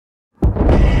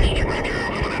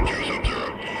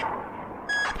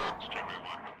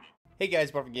Hey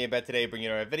guys, Buff from Game Bet today, bringing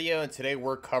you another video, and today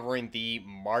we're covering the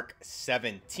Mark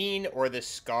 17 or the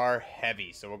Scar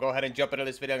Heavy. So we'll go ahead and jump into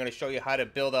this video. I'm going to show you how to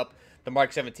build up the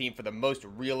Mark 17 for the most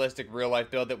realistic real-life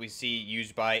build that we see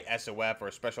used by SOF or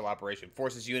Special Operation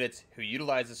Forces units who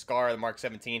utilize the Scar or the Mark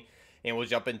 17. And we'll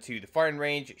jump into the firing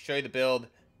range, show you the build,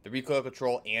 the recoil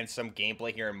control, and some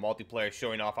gameplay here in multiplayer,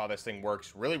 showing off how this thing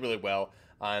works really well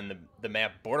on the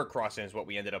map. Border Crossing is what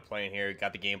we ended up playing here.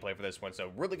 Got the gameplay for this one,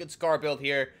 so really good Scar build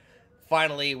here.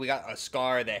 Finally, we got a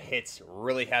Scar that hits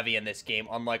really heavy in this game,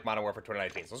 unlike Modern Warfare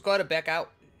 2019. So let's go ahead and back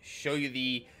out, show you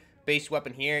the base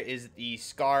weapon here is the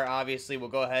Scar, obviously. We'll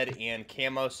go ahead and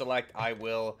camo select. I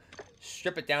will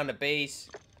strip it down to base.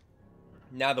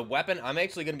 Now the weapon, I'm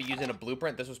actually going to be using a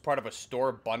blueprint. This was part of a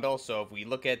store bundle, so if we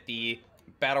look at the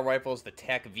battle rifles, the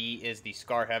TAQ V is the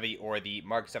Scar Heavy or the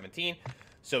Mark 17.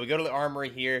 So we go to the armory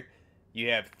here. You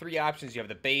have three options. You have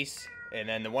the base, and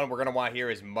then the one we're going to want here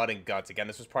is Mud and Guts. Again,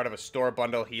 this was part of a store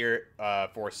bundle here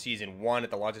for Season 1. At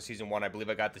the launch of Season 1, I believe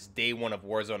I got this day 1 of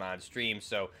Warzone on stream.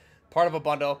 So, part of a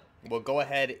bundle. We'll go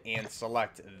ahead and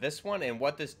select this one. And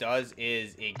what this does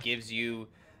is it gives you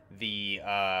the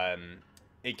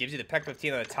PEQ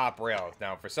 15 on the top rail.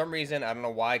 Now, for some reason, I don't know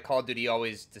why Call of Duty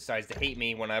always decides to hate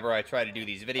me whenever I try to do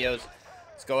these videos.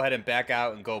 Let's go ahead and back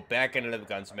out and go back into the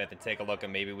gunsmith and take a look,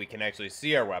 and maybe we can actually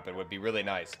see our weapon. Would be really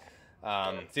nice.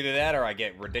 It's either that or I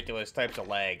get ridiculous types of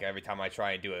lag every time I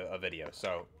try and do a video.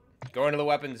 So, go into the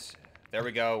weapons. There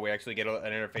we go. We actually get an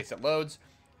interface that loads.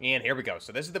 And here we go.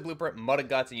 So, this is the blueprint, Mud and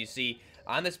Guts. And you see,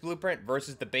 on this blueprint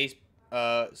versus the base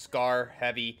Scar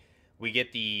Heavy, we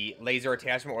get the laser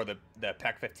attachment or the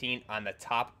PEQ 15 on the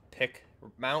top pick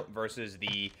mount versus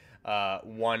the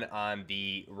one on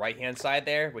the right-hand side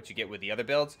there, which you get with the other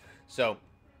builds. So,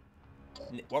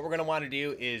 what we're going to want to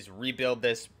do is rebuild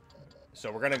this. So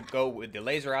we're going to go with the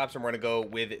laser option. We're going to go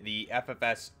with the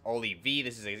FFS Oli V.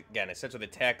 This is, again, essentially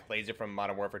the tech laser from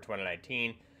Modern Warfare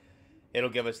 2019. It'll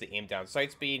give us the aim down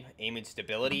sight speed, aiming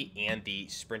stability, and the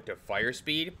sprint to fire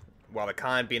speed. While the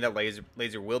con being that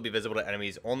laser will be visible to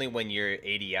enemies only when you're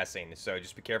ADSing. So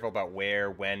just be careful about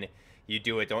when you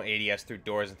do it. Don't ADS through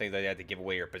doors and things like that to give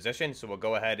away your position. So we'll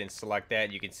go ahead and select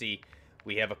that. You can see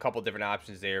we have a couple different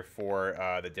options there for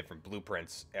the different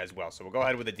blueprints as well. So we'll go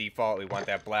ahead with the default. We want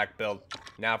that black build.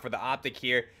 Now for the optic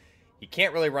here, you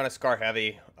can't really run a Scar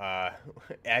Heavy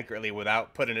accurately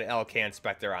without putting an LK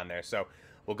inspector on there. So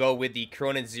we'll go with the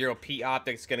Cronin 0P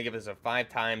optic. It's going to give us a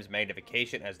 5x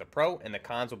magnification as the pro, and the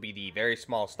cons will be the very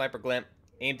small sniper glint,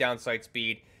 aim down sight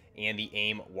speed, and the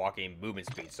aim walking movement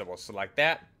speed. So we'll select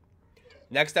that.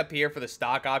 Next up here for the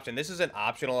stock option, this is an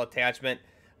optional attachment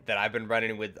that I've been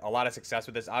running with a lot of success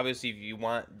with this. Obviously, if you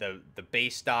want the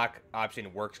base stock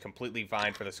option, works completely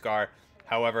fine for the Scar.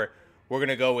 However, we're going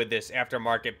to go with this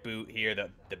aftermarket boot here,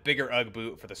 the bigger UGG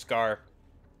boot for the Scar.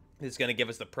 This is going to give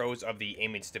us the pros of the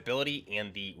aiming stability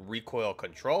and the recoil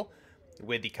control,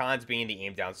 with the cons being the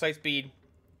aim down sight speed,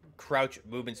 crouch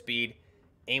movement speed,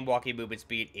 aim walking movement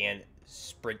speed, and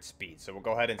sprint speed. So we'll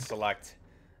go ahead and select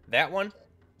that one.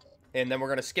 And then we're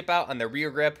going to skip out on the rear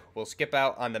grip. We'll skip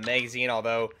out on the magazine,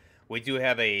 although we do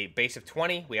have a base of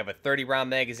 20. We have a 30-round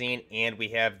magazine, and we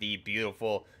have the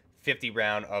beautiful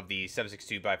 50-round of the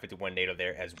 7.62x51 NATO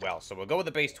there as well. So we'll go with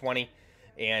the base 20,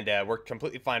 and we're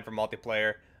completely fine for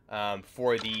multiplayer.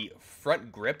 For the front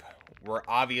grip, we're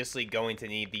obviously going to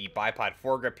need the bipod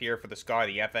foregrip here for the Scar,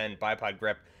 the FN bipod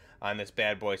grip on this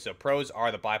bad boy. So pros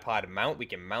are the bipod mount. We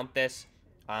can mount this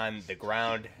on the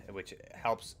ground, which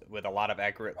helps with a lot of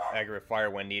accurate fire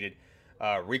when needed.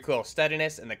 Recoil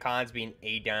steadiness, and the cons being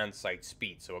A down sight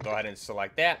speed. So we'll go ahead and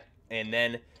select that. And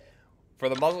then for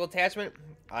the muzzle attachment,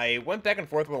 I went back and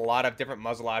forth with a lot of different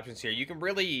muzzle options here. You can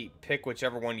really pick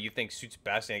whichever one you think suits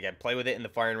best, and again, play with it in the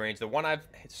firing range. The one I've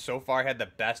so far had the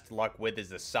best luck with is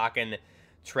the SOCOM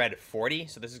Tread 40.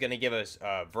 So this is going to give us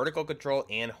vertical control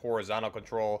and horizontal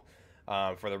control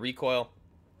for the recoil.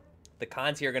 The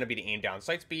cons here are going to be the aim down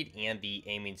sight speed and the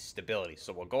aiming stability.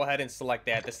 So we'll go ahead and select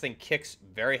that. This thing kicks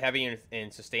very heavy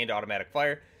in sustained automatic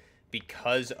fire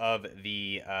because of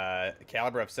the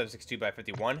caliber of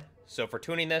 7.62x51. So for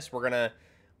tuning this, we're going to,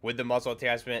 with the muzzle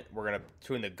attachment, we're going to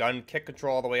tune the gun kick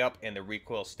control all the way up and the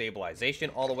recoil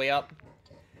stabilization all the way up.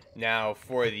 Now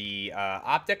for the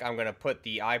optic, I'm going to put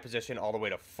the eye position all the way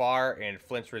to far and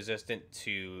flinch resistant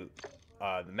to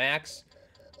the max.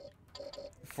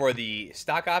 For the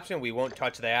stock option, we won't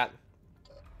touch that,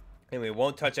 and we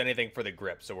won't touch anything for the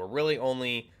grip. So we're really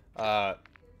only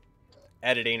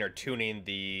editing or tuning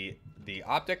the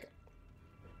optic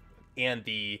and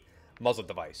the muzzle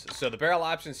device. So the barrel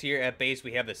options here at base,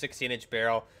 we have the 16-inch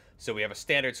barrel. So we have a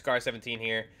standard Scar 17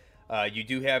 here. You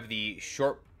do have the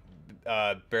short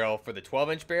barrel for the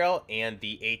 12-inch barrel and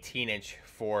the 18-inch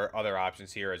for other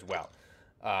options here as well.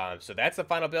 So that's the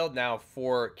final build. Now,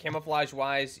 for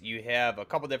camouflage-wise, you have a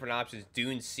couple different options.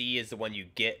 Dune C is the one you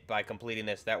get by completing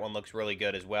this. That one looks really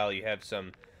good as well. You have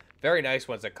some very nice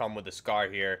ones that come with the Scar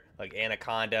here, like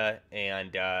Anaconda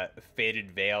and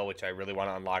Faded Veil, which I really want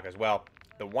to unlock as well.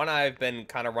 The one I've been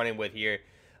kind of running with here,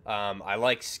 I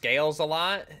like Scales a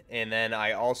lot, and then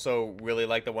I also really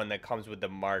like the one that comes with the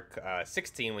Mark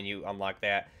 16 when you unlock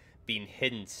that, being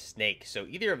Hidden Snake. So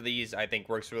either of these I think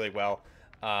works really well.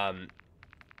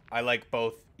 I like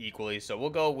both equally, so we'll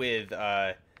go with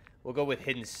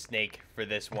Hidden Snake for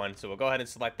this one. So we'll go ahead and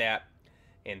select that,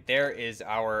 and there is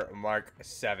our Mark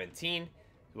 17.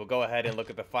 We'll go ahead and look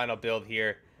at the final build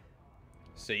here.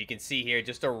 So you can see here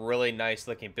just a really nice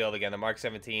looking build. Again, the Mark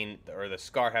 17 or the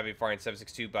Scar Heavy firing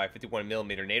 7.62 by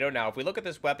 51mm NATO. Now, if we look at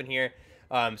this weapon here,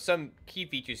 some key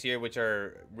features here which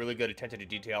are really good attention to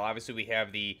detail. Obviously, we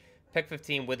have the TAQ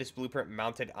 15 with this blueprint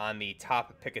mounted on the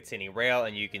top Picatinny rail,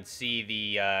 and you can see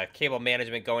the cable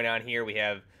management going on here. We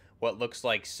have what looks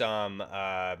like some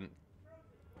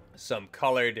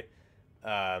colored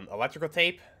electrical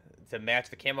tape to match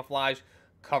the camouflage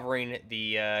covering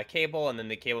the cable, and then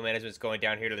the cable management is going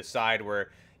down here to the side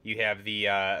where you have the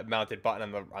mounted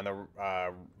button on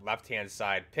the left-hand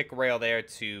side pick rail there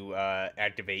to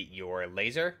activate your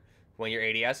laser when you're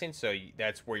ADSing. So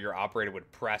that's where your operator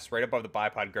would press right above the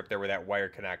bipod grip there where that wire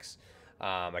connects.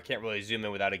 I can't really zoom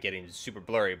in without it getting super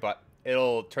blurry, but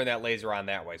it'll turn that laser on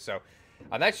that way. So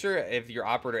I'm not sure if your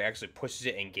operator actually pushes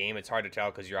it in game. It's hard to tell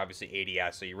because you're obviously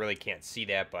ADS, so you really can't see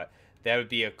that, but that would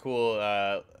be a cool,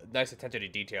 nice attention to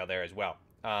detail there as well.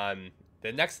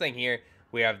 The next thing here,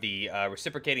 we have the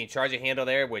reciprocating charging handle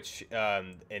there, which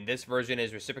in this version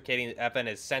is reciprocating. FN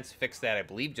has since fixed that, I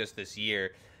believe, just this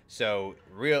year. So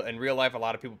in real life, a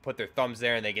lot of people put their thumbs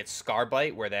there and they get scar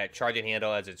bite, where that charging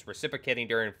handle, as it's reciprocating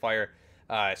during fire,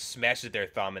 smashes their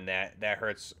thumb, and that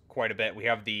hurts quite a bit. We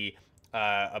have the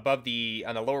on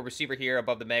the lower receiver here,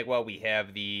 above the magwell, we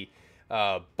have the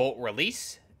bolt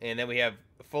release, and then we have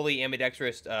fully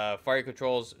ambidextrous fire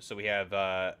controls. So we have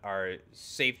our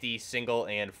safety single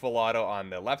and full auto on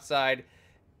the left side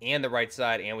and the right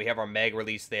side, and we have our mag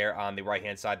release there on the right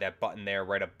hand side, that button there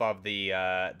right above the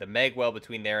mag well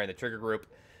between there and the trigger group,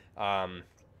 and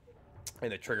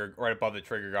the trigger right above the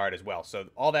trigger guard as well. So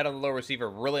all that on the lower receiver,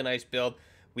 really nice build.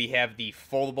 We have the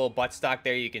foldable buttstock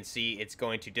there. You can see it's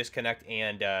going to disconnect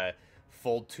and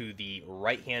fold to the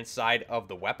right hand side of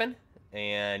the weapon,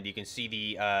 and you can see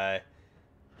the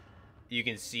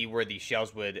where the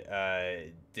shells would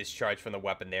discharge from the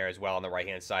weapon there as well on the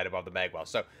right-hand side above the magwell.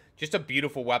 So just a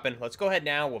beautiful weapon. Let's go ahead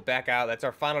now. We'll back out. That's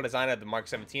our final design of the Mark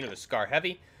 17 or the Scar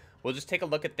Heavy. We'll just take a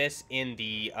look at this in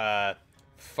the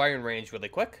firing range really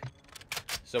quick.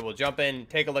 So we'll jump in,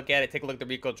 take a look at it, take a look at the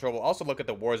recoil control. We'll also look at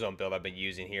the Warzone build I've been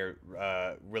using here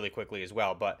really quickly as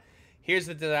well. But here's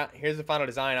the final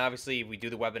design. Obviously, we do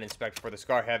the weapon inspect for the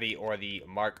Scar Heavy or the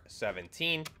Mark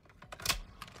 17.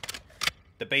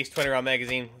 The base 20-round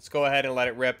magazine. Let's go ahead and let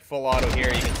it rip. Full auto here.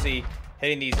 You can see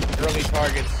hitting these early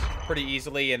targets pretty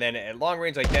easily, and then at long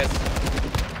range like this,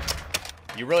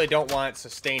 you really don't want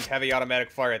sustained heavy automatic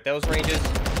fire at those ranges.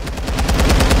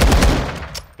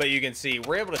 But you can see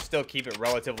we're able to still keep it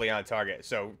relatively on target.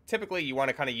 So typically you want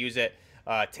to kind of use it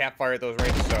tap fire at those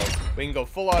ranges. So we can go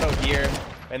full auto here,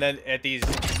 and then at these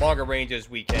longer ranges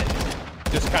we can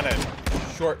just kind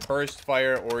of short burst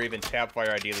fire or even tap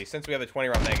fire ideally. Since we have the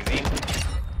 20-round magazine,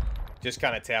 just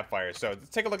kind of tap fire. So let's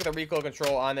take a look at the recoil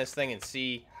control on this thing and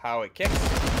see how it kicks.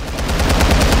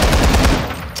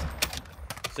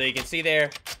 So you can see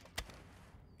there,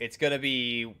 it's going to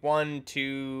be 1,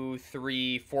 2,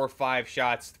 3, 4, 5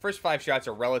 shots. The first 5 shots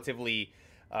are relatively,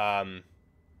 first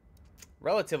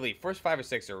 5 or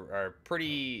 6 are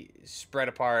pretty spread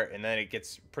apart, and then it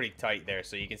gets pretty tight there.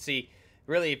 So you can see,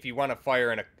 really, if you want to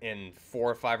fire in 4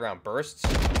 or 5 round bursts,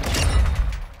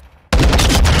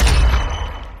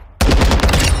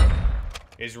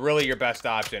 is really your best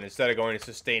option instead of going to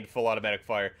sustained full automatic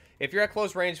fire. If you're at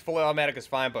close range, full automatic is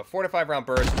fine, but 4 to 5 round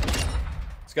burst,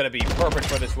 it's going to be perfect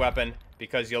for this weapon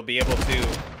because you'll be able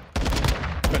to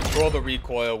control the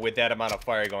recoil with that amount of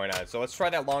fire going on. So let's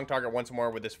try that long target once more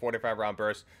with this 4 to 5 round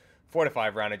burst, 4 to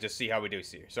 5 round, and just see how we do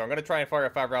here. So I'm going to try and fire a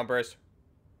 5 round burst.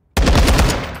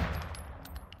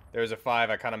 There's a 5.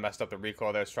 I kind of messed up the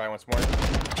recoil there. Let's try it once more.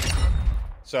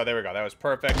 So there we go. That was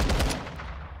perfect.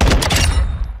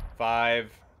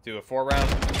 5, do a 4 round.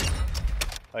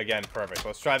 Again, perfect.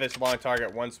 Let's try this long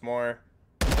target once more.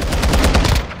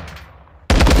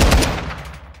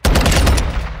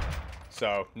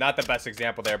 So, not the best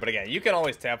example there, but again, you can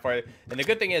always tap fire. And the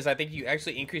good thing is, I think you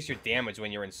actually increase your damage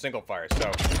when you're in single fire.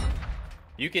 So,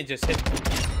 you can just hit...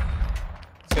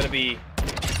 It's going to be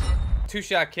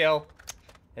 2-shot kill.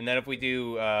 And then if we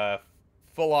do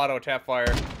full auto tap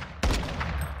fire...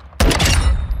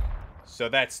 So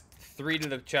that's 3 to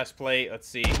the chest plate. Let's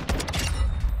see.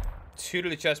 2 to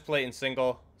the chest plate in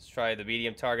single. Let's try the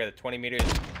medium target at 20 meters.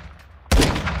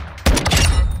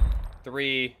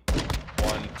 3,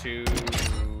 1, 2,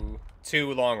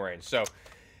 2 long range. So,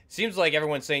 seems like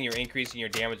everyone's saying you're increasing your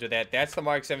damage with that. That's the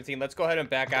Mark 17. Let's go ahead and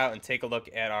back out and take a look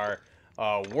at our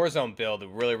Warzone build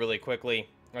really quickly.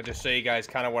 I'll just show you guys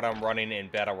kind of what I'm running in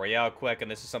Battle Royale quick, and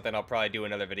this is something I'll probably do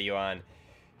another video on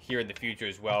here in the future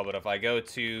as well. But if I go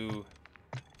to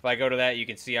that, you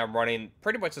can see I'm running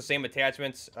pretty much the same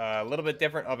attachments. A little bit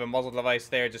different of a muzzle device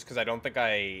there, just because I don't think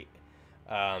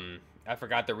I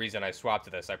forgot the reason I swapped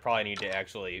to this. I probably need to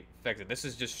actually fix it. This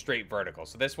is just straight vertical.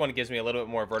 So this one gives me a little bit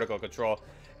more vertical control.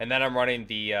 And then I'm running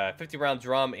the 50-round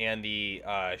drum and the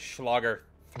Schlager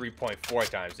 3.4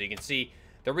 times. So you can see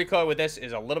the recoil with this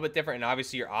is a little bit different. And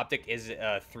obviously your optic is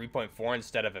 3.4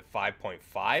 instead of a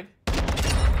 5.5.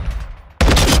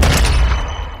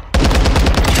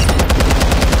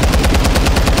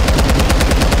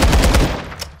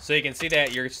 So you can see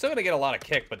that you're still going to get a lot of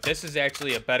kick, but this is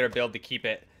actually a better build to keep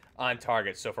it on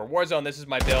target. So for Warzone, this is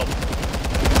my build.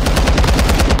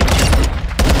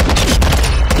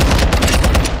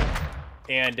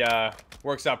 And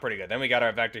works out pretty good. Then we got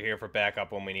our Vector here for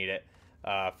backup when we need it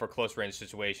for close range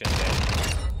situations.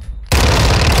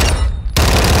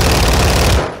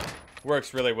 And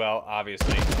works really well,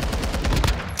 obviously.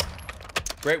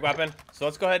 Great weapon. So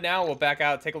let's go ahead now. We'll back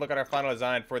out, take a look at our final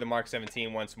design for the Mark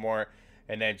 17 once more,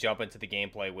 and then jump into the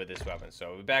gameplay with this weapon.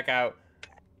 So we back out,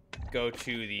 go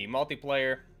to the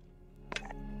multiplayer,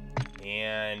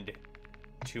 and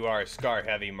to our Scar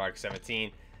Heavy Mark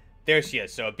 17. There she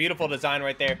is. So a beautiful design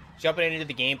right there. Jumping into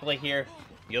the gameplay here,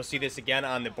 you'll see this again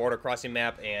on the border crossing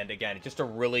map, and again, just a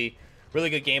really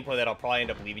good gameplay that I'll probably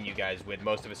end up leaving you guys with,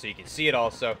 most of it, so you can see it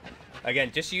all. So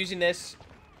again, just using this,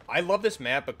 I love this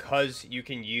map because you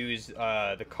can use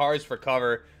the cars for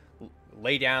cover,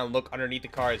 lay down, look underneath the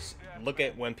cars, look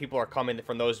at when people are coming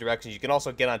from those directions. You can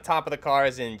also get on top of the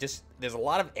cars, and just there's a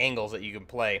lot of angles that you can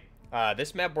play.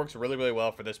 This map works really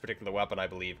well for this particular weapon, I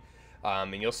believe.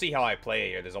 And you'll see how I play it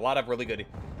here. There's a lot of really good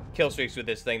kill streaks with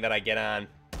this thing that I get on,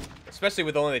 especially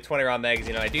with only the 20-round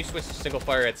magazine. And I do switch to single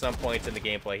fire at some points in the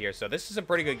gameplay here. So this is a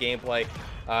pretty good gameplay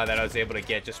that I was able to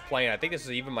get just playing. I think this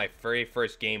is even my very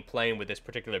first game playing with this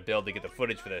particular build to get the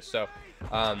footage for this. So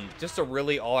just a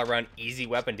really all-around easy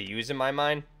weapon to use in my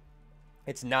mind.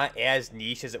 It's not as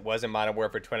niche as it was in Modern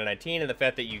Warfare 2019, and the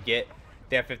fact that you get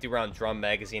that 50-round drum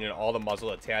magazine and all the muzzle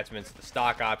attachments, the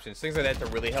stock options, things like that to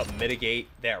really help mitigate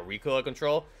that recoil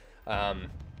control.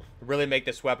 Really make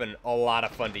this weapon a lot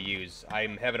of fun to use.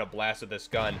 I'm having a blast with this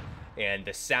gun, and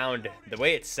the sound, the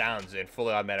way it sounds in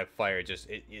fully automatic fire, just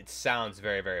it sounds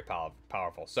very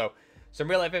powerful. So some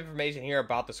real life information here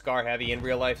about the Scar Heavy. In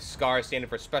real life, SCAR standing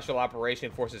for Special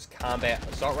Operation Forces Combat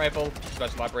Assault Rifle.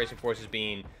 Special Operation Forces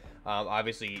being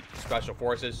obviously Special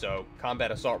Forces, so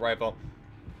Combat Assault Rifle.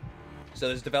 So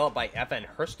this is developed by FN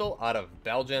Herstal out of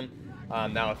Belgium.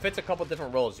 Now it fits a couple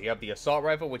different roles. You have the Assault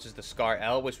Rifle, which is the SCAR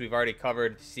L, which we've already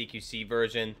covered, CQC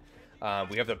version.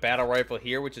 We have the Battle Rifle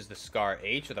here, which is the SCAR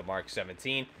H, or the Mark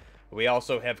 17. We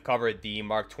also have covered the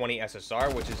Mark 20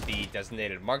 SSR, which is the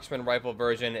Designated Marksman Rifle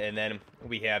version, and then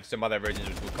we have some other versions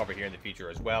which we'll cover here in the future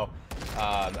as well.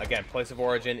 Again, place of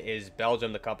origin is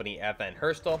Belgium, the company FN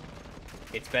Herstal.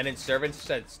 It's been in service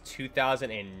since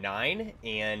 2009,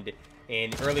 and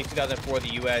in early 2004,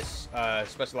 the U.S.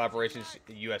 Special Operations,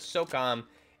 U.S. SOCOM,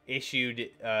 issued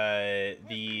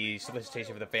the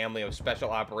solicitation for the family of Special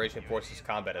Operation Forces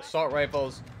Combat Assault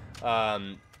Rifles,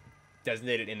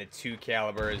 designated in the 2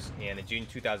 calibers. And in June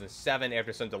 2007,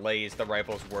 after some delays, the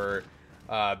rifles were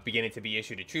beginning to be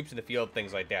issued to troops in the field,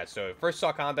 things like that. So it first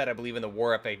saw combat, I believe, in the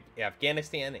war of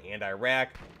Afghanistan and Iraq,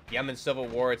 Yemen Civil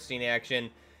War, it's seen action,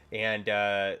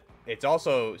 and it's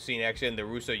also seen action in the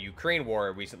Russo-Ukraine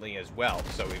war recently as well.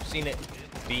 So we've seen it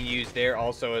being used there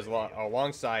also as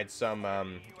alongside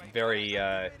some very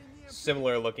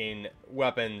similar looking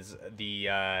weapons. The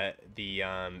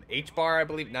H-bar, I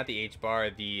believe, not the H-bar,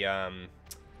 the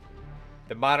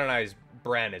modernized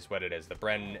Bren is what it is. The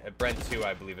Bren 2,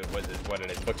 I believe it was, is what it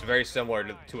is. Looks very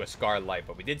similar to a SCAR Light,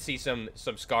 but we did see some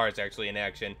SCARs actually in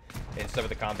action in some of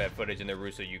the combat footage in the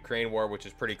Russo-Ukraine war, which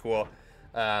is pretty cool.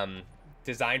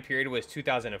 Design period was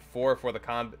 2004 for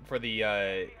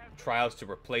the trials to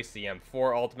replace the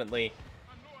M4 ultimately.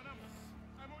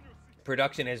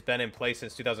 Production has been in place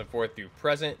since 2004 through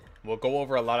present. we'll go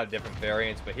over a lot of different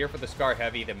variants, but here for the SCAR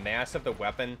Heavy, the mass of the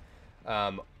weapon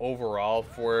overall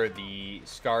for the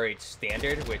SCAR 8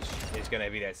 standard, which is going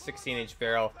to be that 16-inch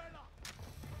barrel,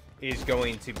 is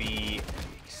going to be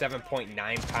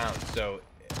 7.9 pounds. So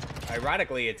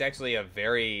ironically, it's actually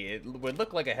it would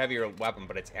look like a heavier weapon,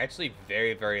 but it's actually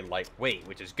very, very lightweight,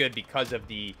 which is good because of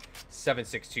the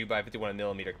 7.62 by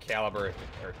 51mm caliber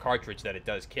or cartridge that it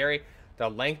does carry. The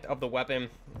length of the weapon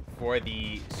for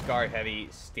the SCAR Heavy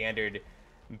standard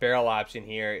barrel option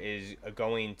here is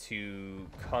going to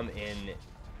come in,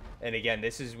 and again,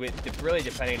 this is really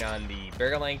depending on the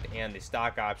barrel length and the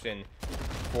stock option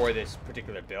for this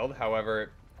particular build.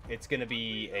 However, it's going to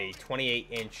be a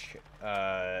 28-inch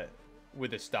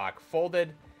with the stock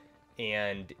folded,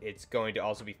 and it's going to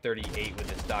also be 38 with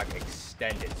the stock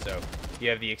extended. So you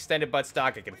have the extended butt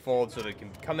stock. It can fold, so it can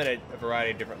come in at a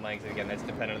variety of different lengths. And again, that's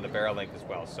dependent on the barrel length as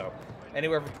well. So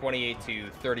anywhere from 28 to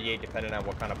 38, depending on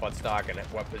what kind of butt stock and at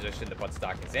what position the butt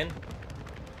stock is in.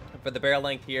 For the barrel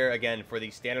length here, again, for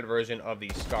the standard version of the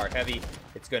SCAR Heavy,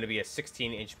 it's going to be a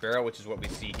 16-inch barrel, which is what we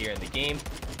see here in the game.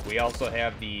 We also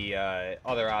have the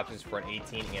other options for an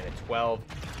 18 and a 12.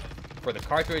 For the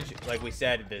cartridge, like we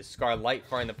said, the SCAR Light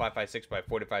firing the 5.56 by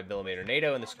 45mm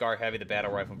NATO, and the SCAR Heavy, the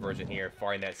battle rifle version here,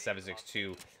 firing that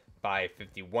 7.62 by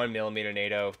 51mm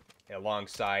NATO,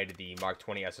 alongside the Mark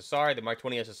 20 SSR. The Mark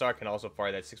 20 SSR can also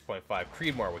fire that 6.5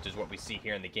 Creedmoor, which is what we see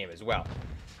here in the game as well.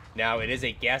 Now, it is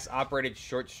a gas-operated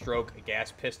short-stroke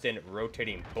gas piston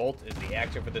rotating bolt is the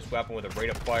action for this weapon, with a rate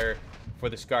of fire for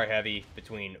the SCAR Heavy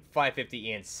between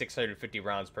 550 and 650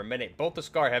 rounds per minute. Both the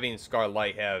SCAR Heavy and SCAR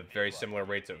Light have very similar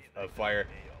rates of fire,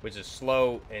 which is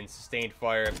slow and sustained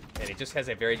fire, and it just has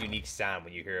a very unique sound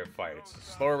when you hear it fire. It's a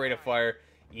slower rate of fire,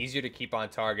 easier to keep on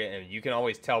target, and you can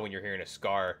always tell when you're hearing a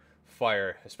SCAR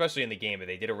fire, especially in the game, and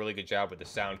they did a really good job with the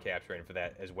sound capturing for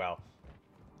that as well.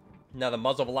 Now, the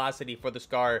muzzle velocity for the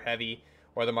SCAR Heavy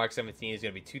or the Mark 17 is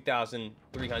going to be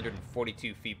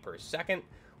 2,342 feet per second,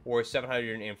 or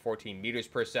 714 meters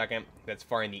per second. That's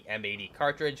firing the M80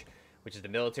 cartridge, which is the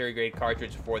military grade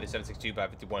cartridge for the 7.62 by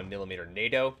 51mm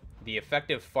NATO. The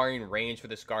effective firing range for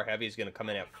the SCAR Heavy is going to come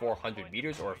in at 400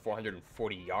 meters or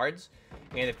 440 yards,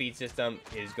 and the feed system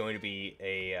is going to be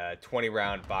a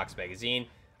 20-round box magazine.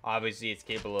 Obviously, it's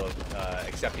capable of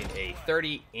accepting a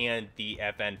 30 and the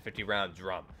FN 50-round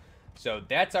drum. So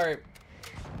that's our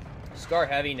SCAR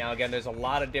Heavy. Now, again, there's a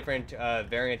lot of different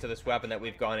variants of this weapon that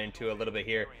we've gone into a little bit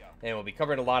here, and we'll be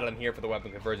covering a lot of them here for the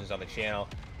weapon conversions on the channel.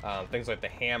 Things like the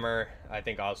hammer, I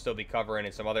think I'll still be covering,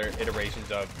 and some other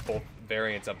iterations of both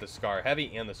variants of the SCAR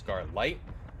Heavy and the SCAR Light.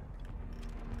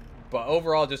 But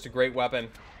overall, just a great weapon.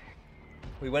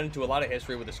 We went into a lot of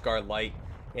history with the SCAR Light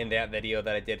in that video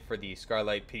that I did for the SCAR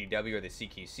Light PDW, or the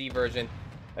CQC version.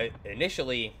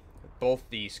 Initially, both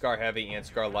the SCAR Heavy and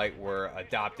SCAR Light were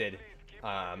adopted,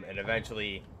 and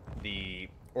eventually the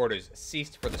orders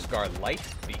ceased for the SCAR Light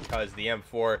because the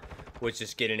M4 was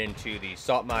just getting into the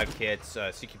salt mod kits,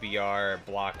 CQPR,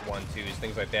 block 1-2s,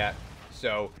 things like that.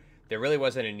 So there really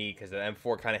wasn't a need, because the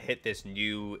M4 kind of hit this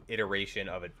new iteration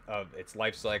of its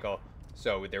life cycle.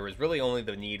 So there was really only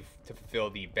the need to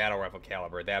fulfill the battle rifle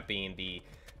caliber, that being the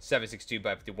 7.62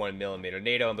 by 51mm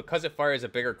NATO. And because it fires a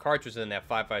bigger cartridge than that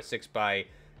 5.56 by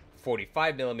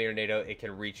 45mm NATO, it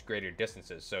can reach greater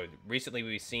distances. So recently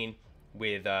we've seen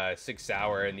with 6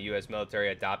 Sauer in the U.S. military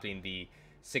adopting the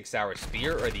 6 Sauer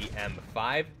Spear, or the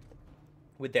M5,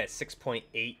 with that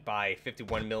 6.8 by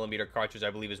 51mm cartridge,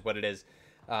 I believe is what it is.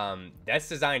 That's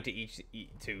designed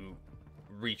to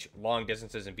reach long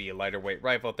distances and be a lighter weight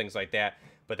rifle, things like that.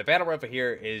 But the battle rifle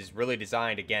here is really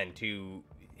designed, again, to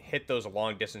hit those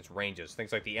long distance ranges.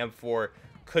 Things like the M4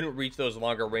 couldn't reach those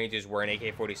longer ranges, where an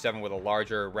AK-47 with a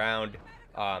larger round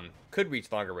could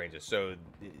reach longer ranges. So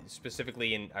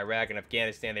specifically in Iraq and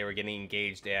Afghanistan, they were getting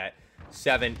engaged at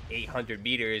 700-800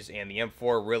 meters, and the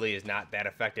M4 really is not that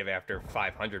effective after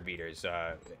 500 meters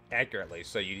accurately.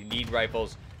 So you need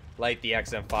rifles like the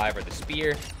XM5 or the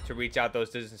Spear to reach out those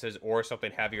distances, or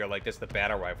something heavier like this, the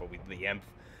battle rifle, with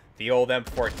the old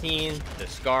M14, the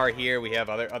SCAR here. We have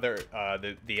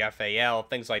the FAL,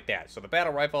 things like that. So the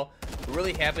battle rifle, we're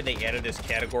really happy they added this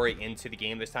category into the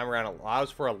game this time around. It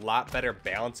allows for a lot better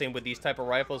balancing with these type of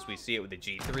rifles. We see it with the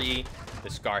G3, the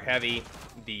SCAR Heavy,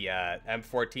 the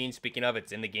M14. Speaking of,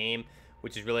 it's in the game,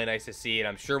 which is really nice to see. And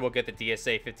I'm sure we'll get the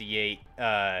DSA 58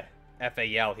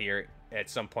 FAL here at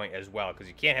some point as well, because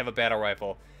you can't have a battle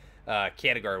rifle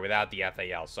category without the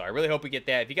FAL. So I really hope we get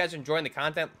that. If you guys are enjoying the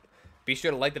content, be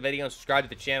sure to like the video and subscribe to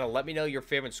the channel. Let me know your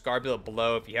favorite SCAR build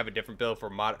below. If you have a different build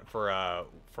for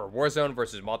Warzone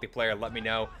versus multiplayer, let me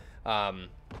know.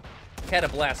 Had a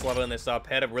blast leveling this up.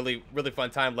 Had a really fun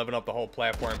time leveling up the whole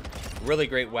platform. Really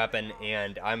great weapon,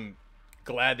 and I'm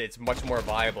glad that it's much more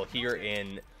viable here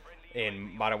in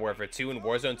Modern Warfare 2 and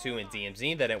Warzone 2 and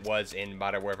DMZ than it was in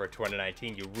Modern Warfare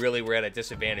 2019. You really were at a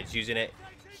disadvantage using it.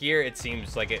 Here, it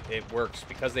seems like it works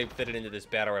because they fit it into this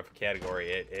battle rifle category.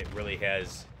 It really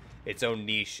has its own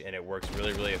niche, and it works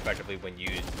really, really effectively when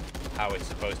used how it's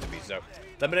supposed to be. So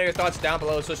let me know your thoughts down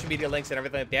below. Social media links and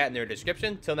everything like that in their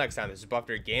description. Till next time, this is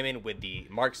Buffner Gaming with the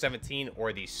Mark 17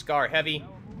 or the Scar Heavy.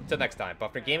 Till next time,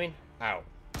 Buffner Gaming, out.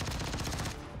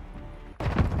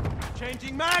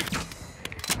 Changing mag!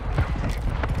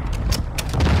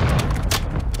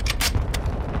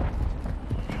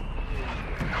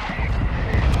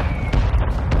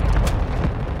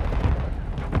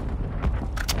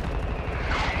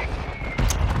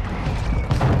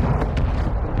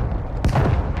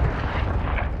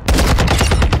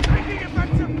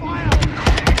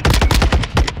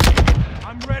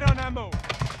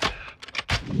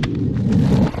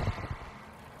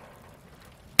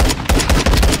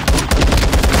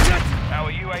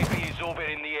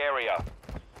 In the area.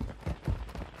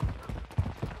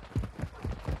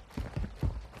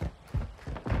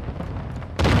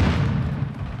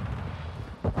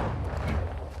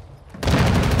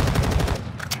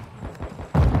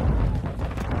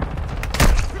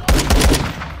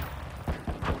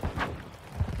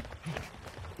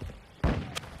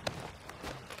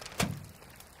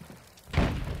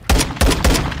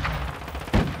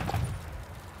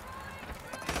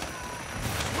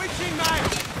 Switching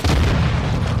mag!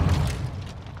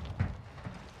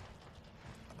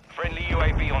 Friendly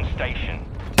UAV on station.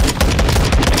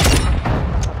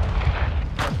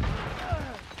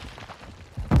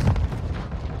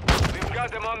 We've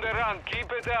got them on the run.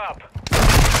 Keep it up.